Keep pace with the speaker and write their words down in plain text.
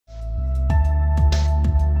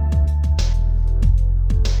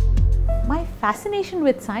fascination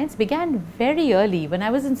with science began very early. When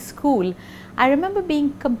I was in school, I remember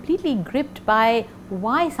being completely gripped by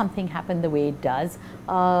why something happened the way it does,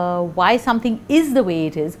 why something is the way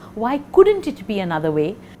it is, why couldn't it be another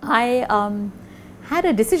way. I had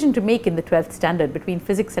a decision to make in the 12th standard between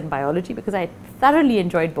physics and biology because I thoroughly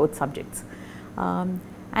enjoyed both subjects.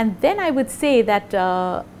 And then I would say that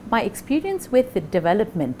my experience with the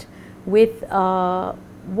development, with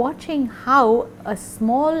watching how a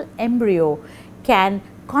small embryo can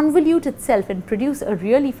convolute itself and produce a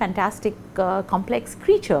really fantastic complex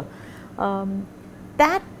creature,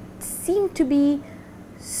 that seemed to be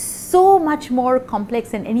so much more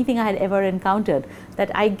complex than anything I had ever encountered,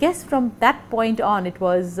 that I guess from that point on it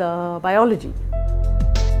was biology.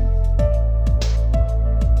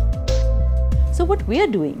 So what we are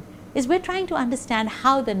doing is we're trying to understand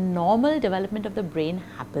how the normal development of the brain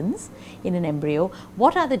happens in an embryo.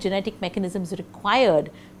 What are the genetic mechanisms required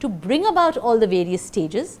to bring about all the various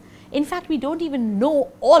stages? In fact, we don't even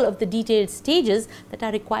know all of the detailed stages that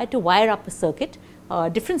are required to wire up a circuit.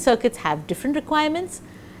 Different circuits have different requirements,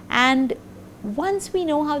 and once we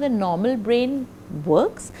know how the normal brain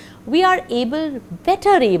works, we are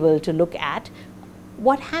better able to look at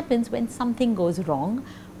what happens when something goes wrong.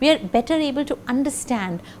 We are better able to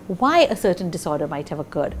understand why a certain disorder might have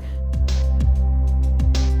occurred.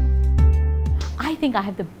 I think I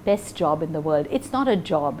have the best job in the world. It's not a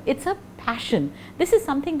job, it's a passion. This is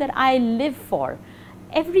something that I live for.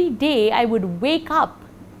 Every day I would wake up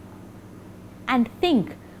and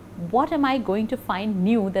think, what am I going to find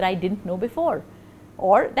new that I didn't know before,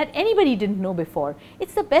 or that anybody didn't know before?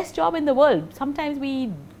 It's the best job in the world. Sometimes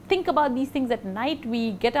we think about these things at night.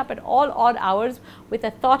 We get up at all odd hours with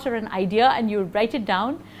a thought or an idea and you write it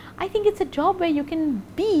down. I think it's a job where you can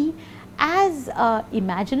be as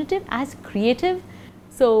imaginative, as creative.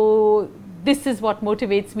 So this is what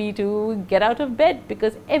motivates me to get out of bed,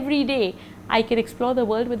 because every day I can explore the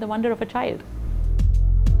world with the wonder of a child.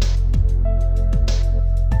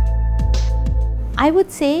 I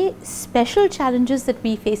would say special challenges that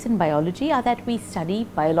we face in biology are that we study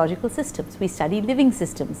biological systems, we study living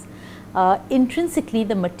systems. Intrinsically,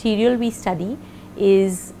 the material we study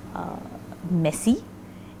is messy.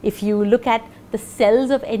 If you look at the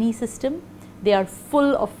cells of any system, they are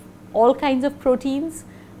full of all kinds of proteins.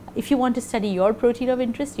 If you want to study your protein of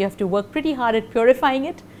interest, you have to work pretty hard at purifying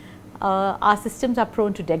it. Our systems are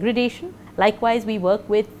prone to degradation. Likewise, we work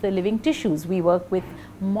with the living tissues, we work with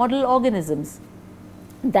model organisms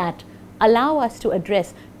that allow us to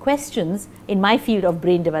address questions in my field of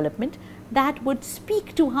brain development that would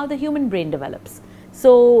speak to how the human brain develops.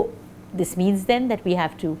 So this means then that we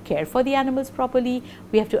have to care for the animals properly,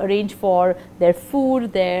 we have to arrange for their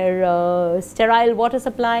food, their sterile water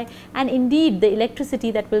supply, and indeed the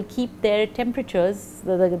electricity that will keep their temperatures,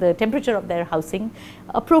 the temperature of their housing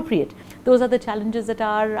appropriate. Those are the challenges that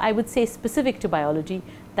are, I would say, specific to biology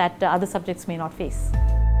that other subjects may not face.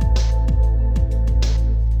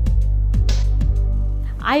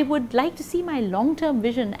 I would like to see my long-term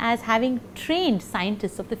vision as having trained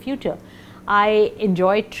scientists of the future. I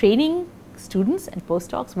enjoy training students and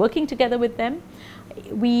postdocs, working together with them.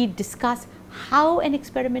 We discuss how an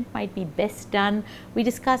experiment might be best done. We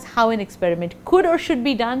discuss how an experiment could or should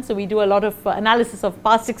be done. So we do a lot of analysis of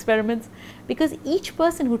past experiments, because each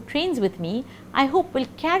person who trains with me, I hope, will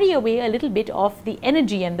carry away a little bit of the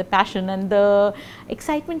energy and the passion and the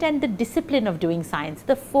excitement and the discipline of doing science,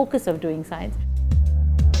 the focus of doing science.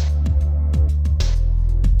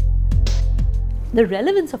 The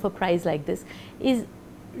relevance of a prize like this is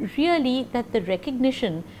really that the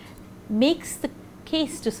recognition makes the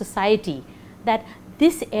case to society that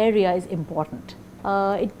this area is important.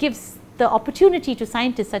 It gives the opportunity to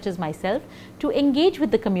scientists such as myself to engage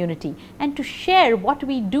with the community and to share what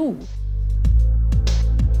we do.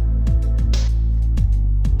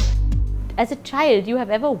 As a child, you have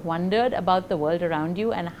ever wondered about the world around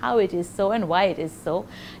you and how it is so and why it is so,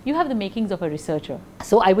 you have the makings of a researcher.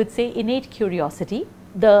 So I would say innate curiosity,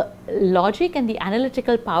 the logic and the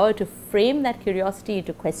analytical power to frame that curiosity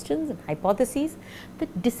into questions and hypotheses, the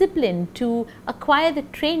discipline to acquire the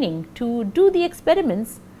training to do the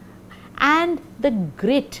experiments, and the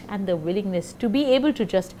grit and the willingness to be able to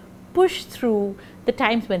just push through the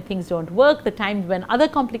times when things don't work, the times when other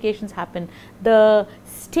complications happen, the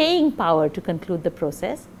staying power to conclude the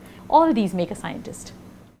process. All these make a scientist.